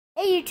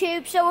Hey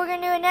YouTube, so we're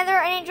going to do another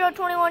NHL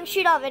 21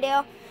 shootout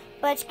video,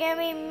 but it's going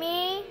to be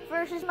me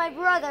versus my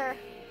brother.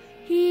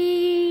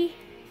 I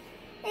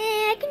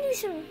can do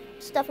some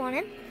stuff on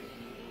him.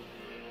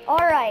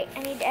 Alright, I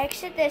need to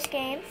exit this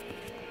game.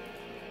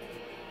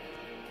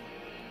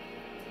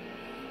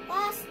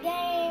 Last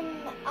game,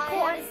 I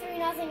had a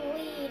 3-0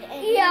 lead,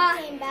 and he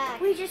came back.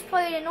 We just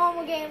played a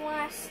normal game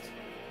last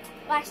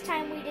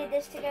time we did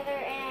this together,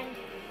 and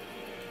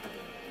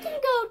it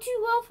didn't go too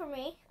well for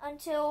me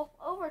until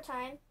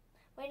overtime.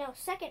 Wait, no,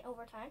 second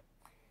overtime.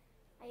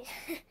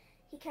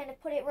 He kind of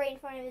put it right in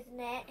front of his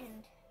net,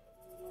 and,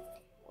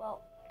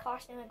 well,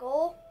 cost him a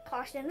goal,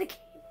 cost him the game.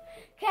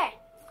 Okay,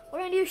 we're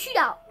going to do a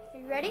shootout. Are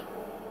you ready?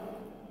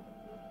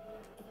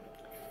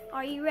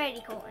 Are you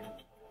ready, Colton?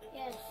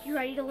 Yes. You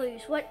ready to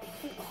lose? What,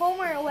 home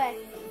or away?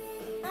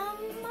 I'll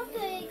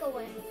take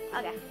away.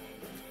 Okay.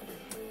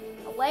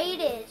 Away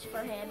it is for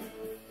him.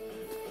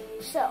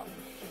 So,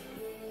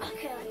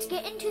 okay, let's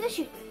get into the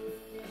shoot.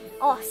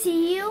 I'll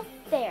see you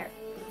there.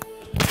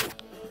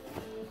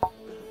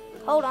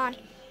 Hold on.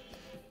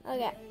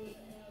 Okay.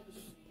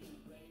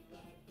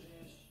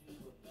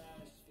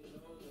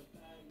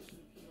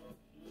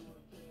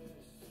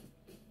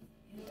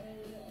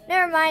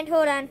 Never mind,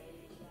 hold on.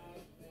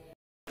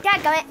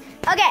 Dadgummit.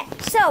 Okay,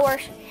 so we're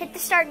hit the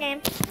start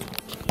game.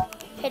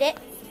 Hit it.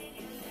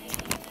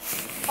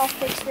 I'll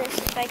fix this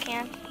if I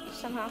can,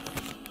 somehow.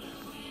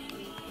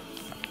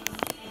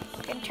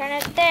 Can turn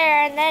it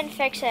there and then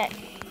fix it.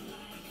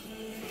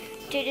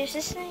 Dude, is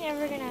this thing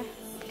ever gonna...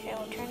 Okay,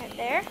 we'll turn it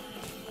there.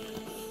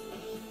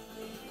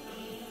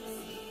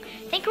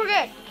 I think we're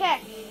good. Okay.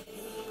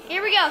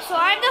 Here we go. So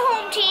I'm the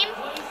home team.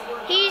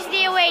 He's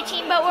the away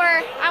team, but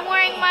I'm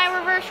wearing my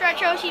reverse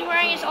retros. He's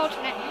wearing his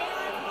alternate.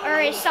 Or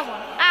his someone.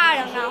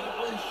 I don't know.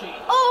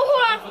 Oh,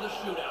 hold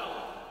on.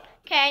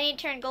 Okay, I need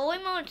to turn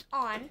goalie mode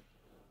on.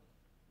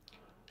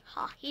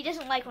 He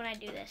doesn't like when I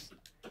do this.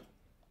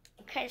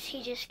 Because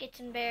he just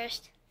gets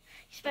embarrassed.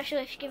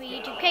 Especially if you give me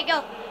YouTube. Okay,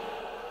 go.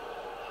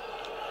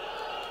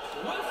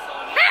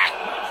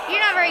 Ha! You're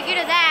not very good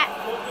at that.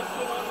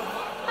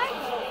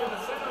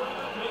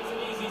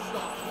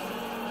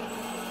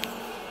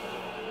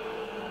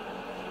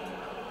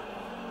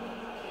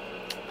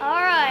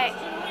 Alright.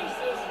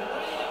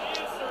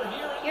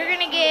 You're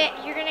gonna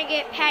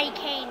get Patty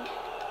caned.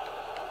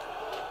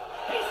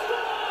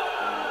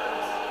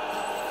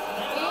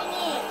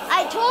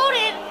 I told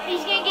him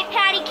he's gonna get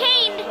Patty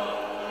caned.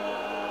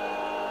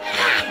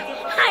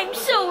 I'm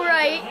so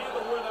right.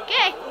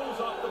 Okay.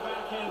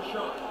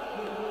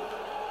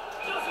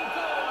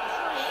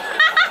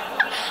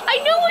 I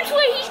know which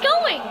way he's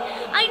going.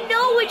 I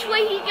know which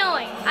way he's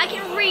going. I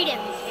can read him.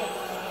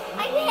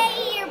 I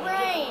hate your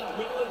brain.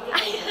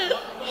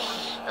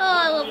 Oh,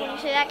 I love when you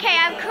say that. Okay,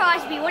 I'm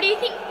Crosby. What do you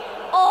think?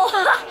 Oh,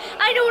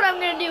 I know what I'm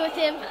gonna do with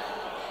him.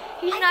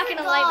 He's not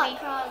gonna like me.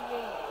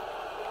 Crosby.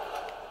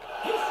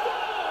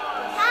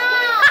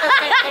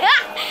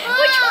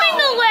 Between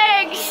the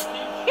legs.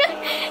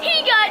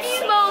 He got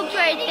smoked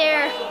right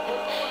there.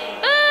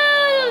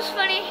 Oh, that was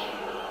funny.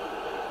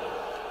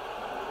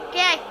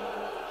 Okay.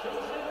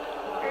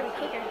 Gotta be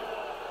quicker.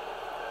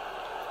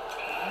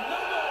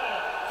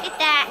 Get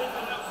that.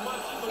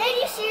 Did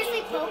you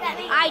seriously poke at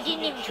me? I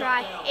didn't even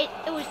try.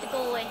 It was the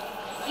goalie.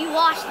 You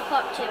lost the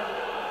puck too.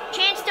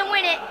 Chance to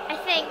win it, I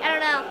think. I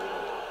don't know.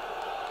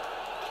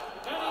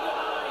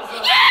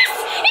 Yes!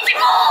 It's a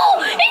goal!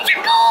 It's a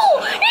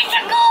goal! It's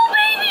a goal,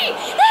 baby!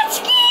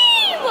 That's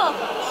game! Oh,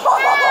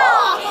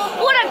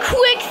 what a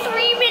quick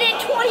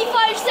 3-minute,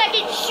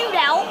 25-second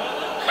shootout.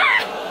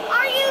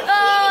 Are you kidding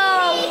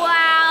Oh, me?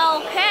 wow.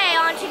 Okay,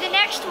 on to the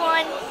next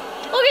one.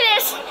 Look at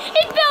this.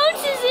 It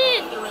bounces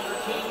in.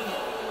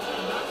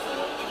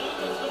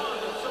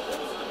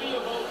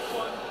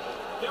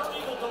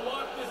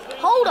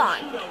 Hold on.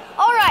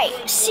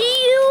 Alright, see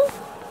you.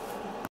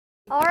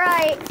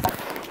 Alright.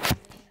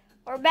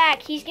 We're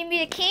back. He's going to be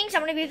the Kings.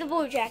 I'm going to be the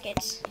Blue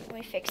Jackets. Let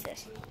me fix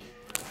this.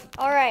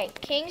 Alright,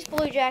 Kings,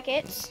 Blue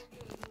Jackets.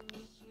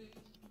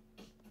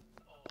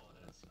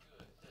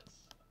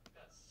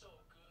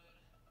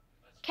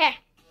 Okay.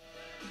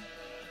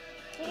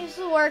 This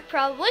will work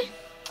probably.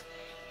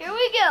 Here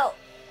we go.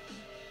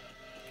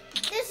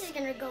 This is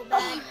gonna go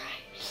bad.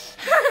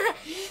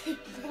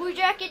 Blue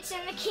Jackets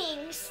and the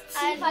Kings.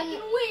 See if I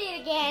can win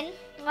it again,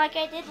 like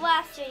I did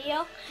last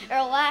video, or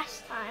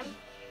last time.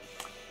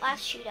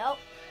 Last shootout.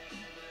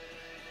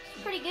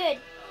 It's pretty good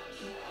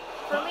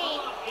for me.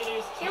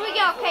 Here we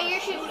go. Okay,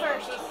 you're shooting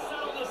first.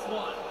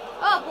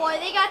 Oh boy,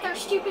 they got their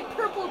stupid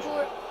purple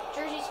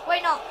jerseys.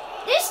 Wait, no.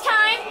 This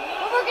time,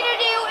 what we're gonna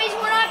do is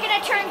we're not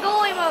gonna turn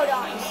goalie mode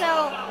on.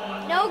 So,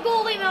 no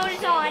goalie mode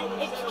is on.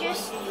 It's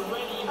just,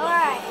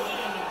 alright.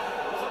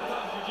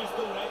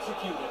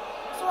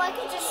 So I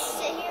could just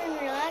sit here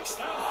and relax?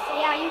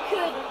 Yeah, you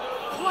could.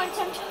 Once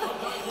I'm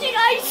dude,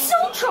 I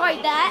so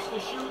tried that.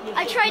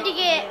 I tried to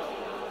get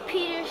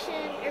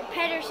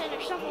Pedersen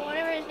or something,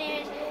 whatever his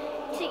name is,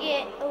 to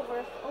get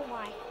over. Oh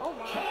my. Oh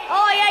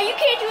yeah, you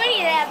can't do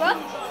any of that, bro.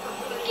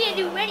 You can't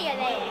do any of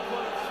that.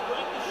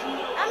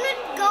 I'm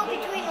gonna go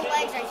between the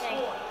legs, I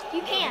think.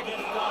 You can't.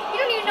 You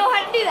don't even know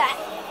how to do that.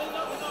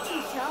 Can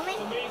you tell me?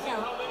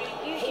 No.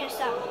 You're just gonna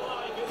suck.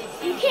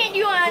 You can't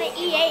do it on an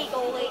EA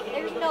goalie.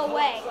 There's no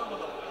way.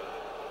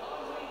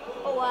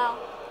 Oh, wow.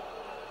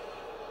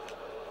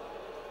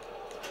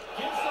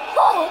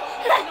 Oh!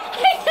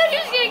 I thought you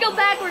were going to go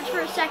backwards for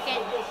a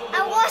second.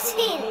 I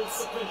wasn't.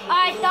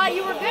 I thought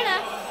you were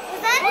gonna.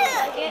 Was that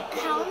Like it.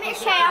 a helmet Okay,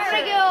 shot? I'm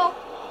gonna go.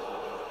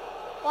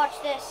 Watch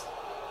this.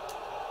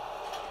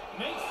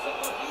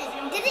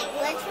 Did it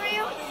glitch for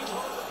you?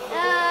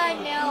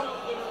 No.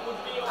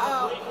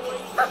 Oh.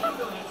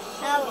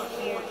 That was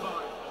weird.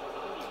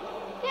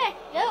 Okay,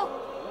 go.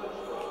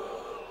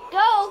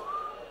 Go.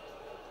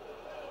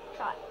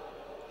 Shot.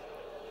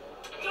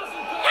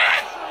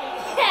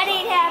 That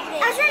ain't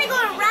happening. I was trying to go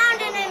around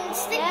and then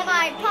stick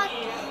my puck.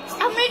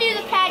 I'm gonna do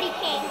the Patty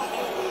Kane.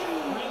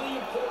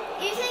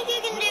 You think you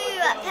can do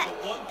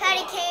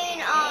Patty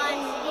Kane on?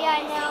 Yeah,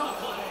 I know.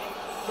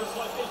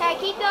 Okay,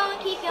 keep going,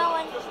 keep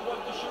going.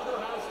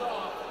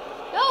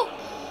 Go.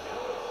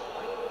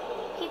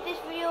 Keep this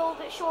video a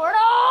bit short.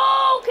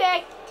 Oh,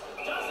 okay.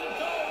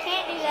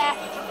 Can't do that.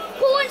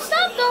 Cool, and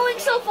stop going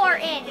so far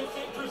in.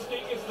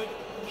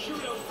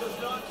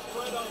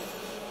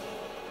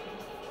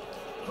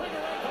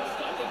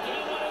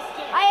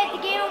 I had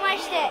the game on my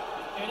stick.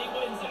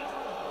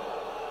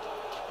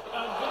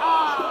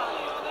 Oh.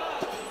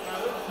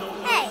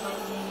 Hey.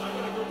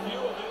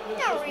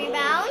 No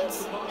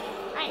rebounds.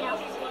 I know.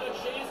 He's got a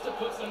chance to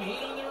put some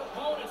heat on their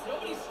opponents.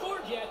 Nobody's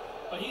scored yet,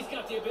 but he's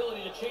got the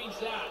ability to change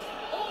that.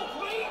 Oh,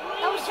 great!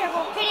 That was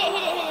terrible. Hit it, hit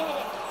it, hit it, hit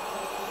it.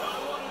 I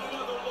wanted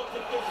another look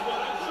at this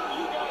one. I'm sure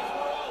you guys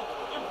were all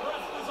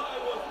impressed as I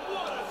was.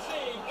 What a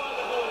save by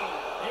the goalie.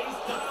 He's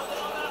dialed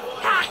in on that one.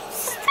 Ha!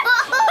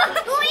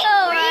 Quick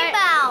All right.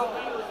 rebound. No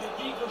matter if you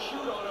deke or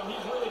shoot on him,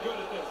 he's really good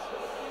at this.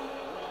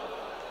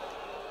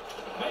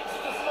 Makes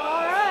the stop.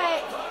 All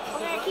right.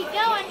 We're going to keep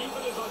going.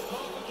 Keeping his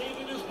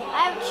uncomplicated as possible.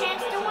 I have a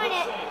chance to win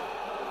it.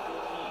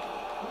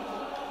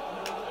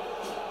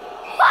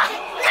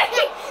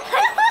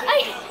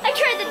 I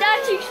tried the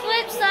dodgy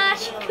flip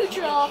slash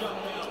Kucherov.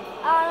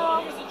 I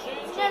don't know.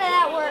 None of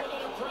that worked.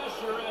 Come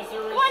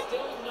on.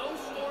 Still no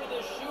score in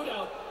this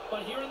shootout,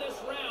 but here in this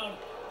round,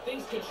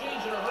 things could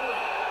change in a hurry.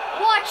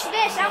 Watch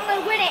this. I'm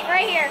going to win it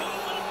right here.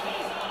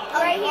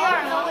 Right here.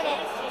 I'm going to win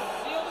it.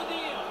 Seal the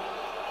deal.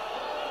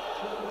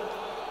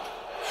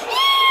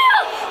 Yeah!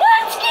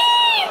 Let's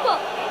game!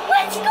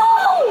 Let's go!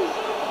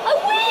 I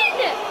win!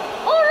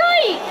 All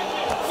right.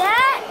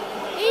 That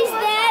is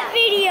that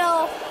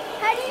video.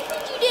 How do you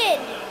think you did?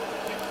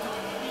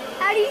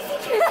 How do you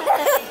think you did?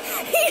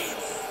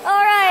 All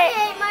I right.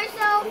 hate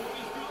myself.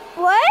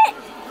 What?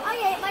 I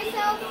hate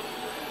myself.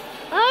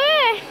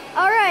 Okay.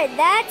 All right.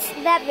 That's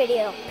that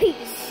video.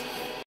 Peace.